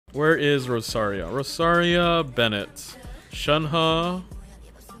Where is Rosaria? Rosaria Bennett. Shunha.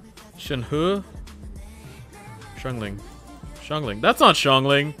 Shenhu. Shungling. Shungling. That's not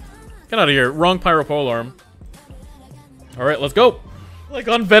Shungling. Get out of here. Wrong Pyro Polearm. Alright, let's go. Like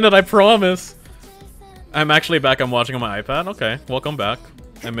on Bennett, I promise. I'm actually back. I'm watching on my iPad. Okay, welcome back.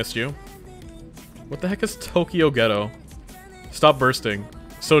 I missed you. What the heck is Tokyo Ghetto? Stop bursting.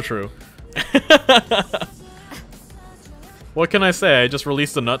 So true. What can I say? I just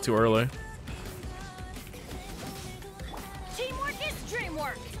released the nut too early. Teamwork is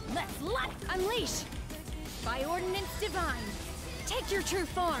dreamwork. Let's unleash. By ordinance divine. Take your true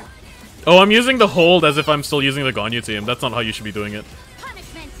form. Oh, I'm using the hold as if I'm still using the Ganyu team. That's not how you should be doing it.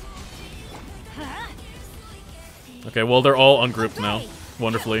 Punishment. Okay, well, they're all ungrouped now.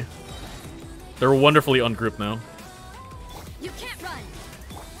 Wonderfully. They're wonderfully ungrouped now. You can't run.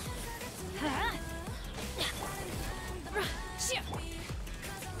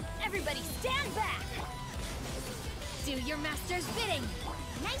 Everybody stand back. Do your master's bidding.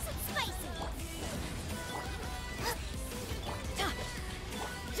 Nice and spicy.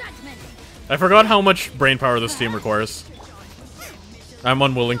 Judgment. I forgot how much brain power this team requires. I'm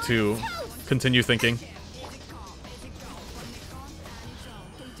unwilling to continue thinking.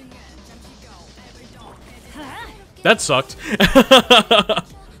 That sucked.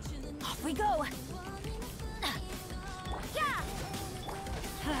 Off we go.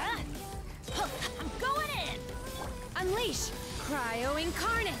 I'm going in. Unleash. Cryo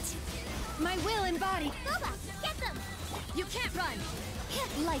incarnate. My will embodied. Get them. You can't run.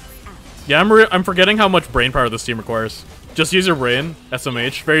 Lights out. Yeah, I'm forgetting how much brain power this team requires. Just use your brain,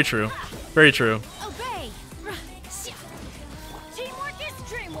 SMH. Very true. Very true. Obey. Teamwork is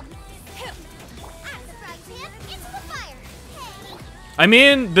dreamwork. I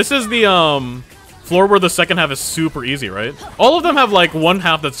mean, this is the floor where the second half is super easy, right? All of them have like one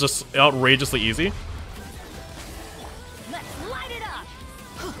half that's just outrageously easy. Let's light it up.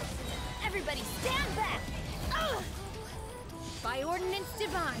 Everybody stand back. By ordinance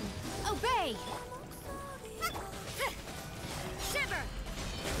divine. Obey. Shiver.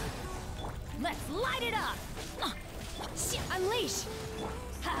 Let's light it up. Unleash.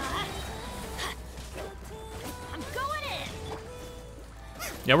 I'm going in.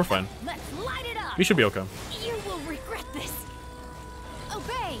 Yeah, we're fine. Let's light it up. We should be okay. You will regret this.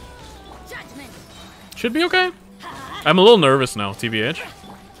 Obey. Judgment. Should be okay. I'm a little nervous now, TBH.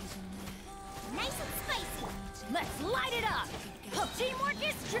 Nice and spicy. Let's light it up. Teamwork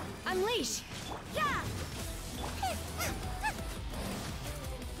is unleash. Yeah.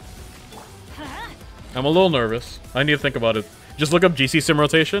 I'm a little nervous. I need to think about it. Just look up GC sim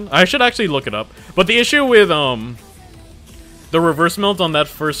rotation. I should actually look it up. But the issue with the reverse melt on that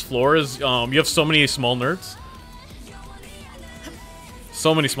first floor is you have so many small nerds.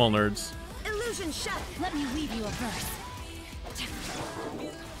 So many small nerds. Illusion shut. Let me weave you a verse.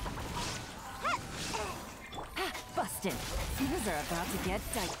 Busted. These are about to get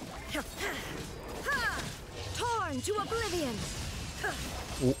tight. Torn to oblivion.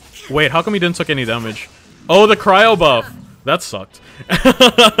 Wait, how come he didn't take any damage? Oh, the cryo buff. That sucked.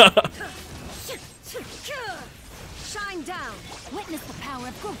 Shine down. Witness the power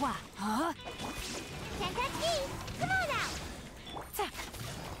of Gurwa. Huh? Can't touch me. Come on out.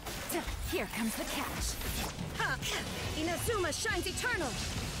 Here comes the catch. Inazuma shines eternal.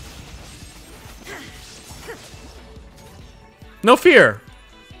 No fear.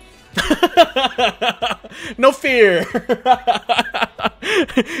 No fear.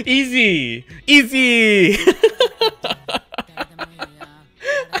 Easy. Easy.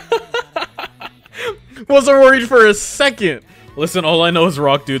 Wasn't worried for a second. Listen, all I know is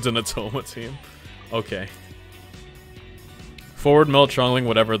Rock Dude's an Atoma team. Okay. Forward melt jungling,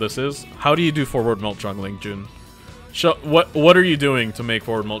 whatever this is. How do you do forward melt jungling, Jun? What are you doing to make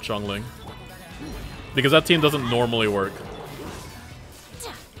forward melt jungling? Because that team doesn't normally work.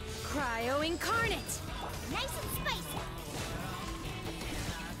 Cryo incarnate. Nice and spicy.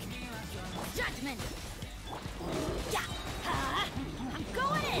 Judgment. Yeah. I'm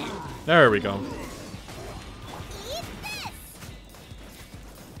going in. There we go. Eat this.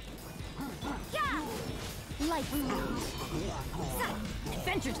 Yeah. Light.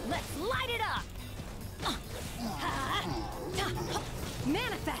 Adventures. Let's light it up.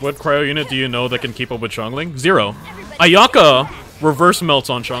 Manifest. What cryo unit do you know that can keep up with jungling? Zero. Ayaka reverse melts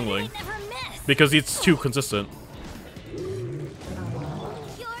on jungling because it's too consistent.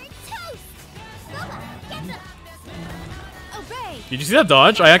 Did you see that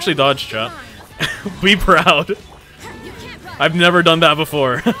dodge? I actually dodged, chat. Be proud. I've never done that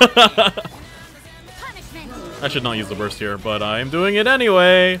before. I should not use the burst here, but I'm doing it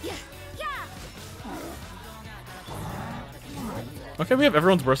anyway. Okay, we have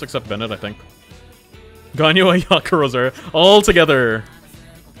everyone's burst except Bennett, I think. Ganyo, Ayaka, Rosaria, all together.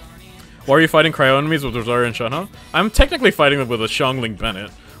 Why are you fighting cryo enemies with Rosaria and Shanha? I'm technically fighting them with a Xiangling Bennett,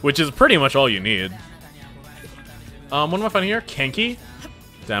 which is pretty much all you need. What am I fighting here? Kenki?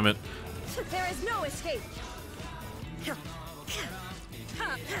 Damn it. There is no escape.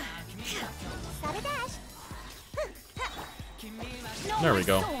 There we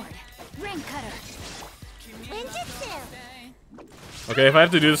go. Ring cutter. Okay, if I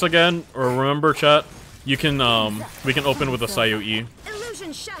have to do this again, or remember, chat, you can we can open with a Sayu E.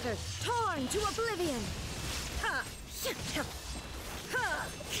 Illusion shattered, torn to oblivion.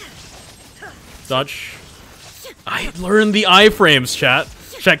 Dodge. I learned the iframes, chat.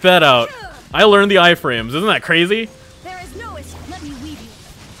 Check that out. I learned the iframes. Isn't that crazy? There is no escape. Let me weave you.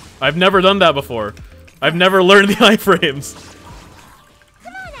 I've never done that before. I've never learned the iframes.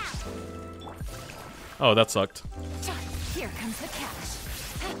 Come on out. Oh, that sucked. Here comes the catch.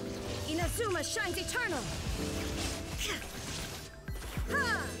 Inazuma shines eternal.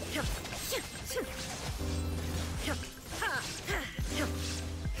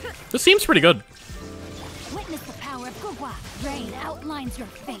 This seems pretty good. Witness the power of Gugwa. Rain outlines your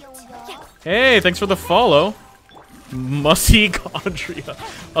fate. Hey, thanks for the follow. Mussy Condria.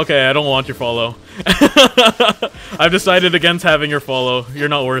 Okay, I don't want your follow. I've decided against having your follow. You're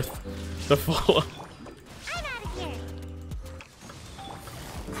not worth the follow. I'm out of here.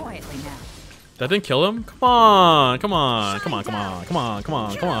 Quietly now. That didn't kill him? Come on, come on, come on, come on, come on, come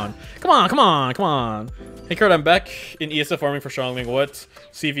on, come on, come on, come on, come on. Hey Kurt, I'm back in ESF farming for Xiangling. What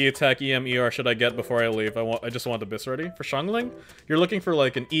CV attack EM ER should I get before I leave? I just want the bis ready. For Xiangling, you're looking for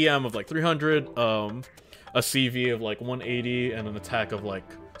like an EM of like 300, a CV of like 180, and an attack of like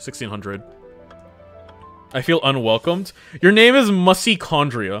 1600. I feel unwelcomed. Your name is Mussy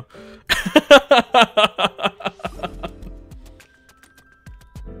Condria.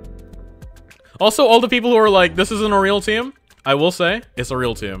 Also, all the people who are like, this isn't a real team, I will say, it's a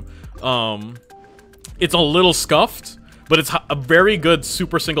real team. It's a little scuffed, but it's a very good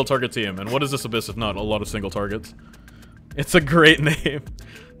super single target team. And what is this abyss if not a lot of single targets? It's a great name.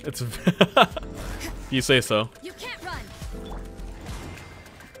 It's you say so. You can't run.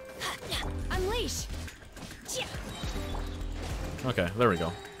 Unleash. Okay, there we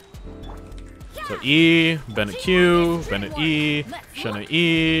go. So E, Bennett Q, Bennett E, Shanna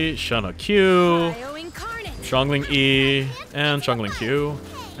E, Shanna Q, Xiangling E, and Xiangling Q,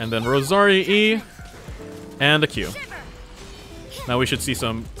 and then Rosaria E, and a Q. Now we should see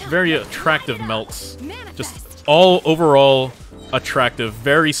some very attractive melts. Just all overall attractive,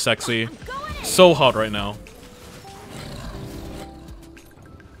 very sexy. So hot right now.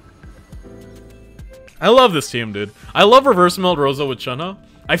 I love this team, dude. I love reverse melt Rosa with Chunha.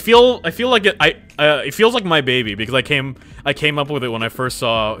 I feel like it feels like my baby because I came up with it when I first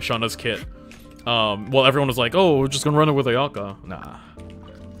saw Shauna's kit. Well, everyone was like, "Oh, we're just gonna run it with Ayaka."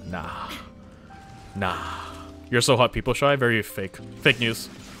 Nah. You're so hot, people shy. Very fake. Fake news.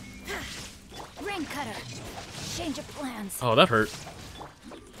 Ring cutter. Change of plans. Oh, that hurt.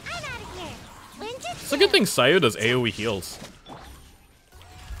 I'm out of here. It's a good thing Sayu does AoE heals.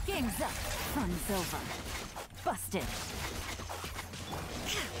 Game's up. Fun's over. Busted.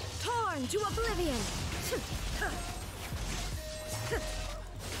 Torn to oblivion.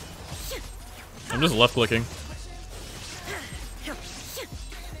 I'm just left clicking.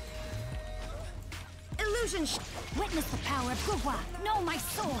 Illusion. Witness the power of Gugwa. Know my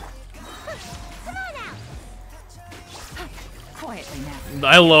sword. Come on out. Quietly now.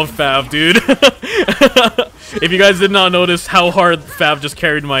 I love Fav, dude. If you guys did not notice how hard Fav just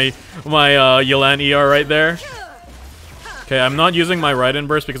carried my yelan ER right there. Okay, I'm not using my right-in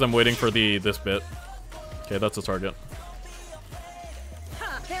burst because I'm waiting for this bit. Okay, that's the target.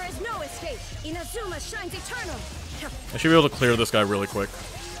 There is no escape. Inazuma shines eternal. I should be able to clear this guy really quick.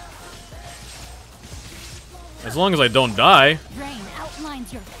 As long as I don't die. Rain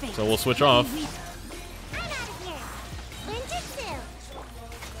outlines your fate. So we'll switch off. I'm out of here. Ninjutsu.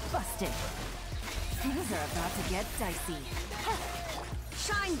 Busted. Things are about to get dicey.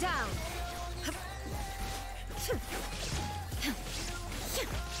 Shine down.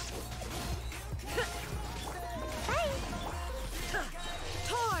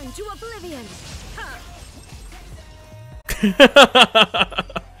 Torn to oblivion.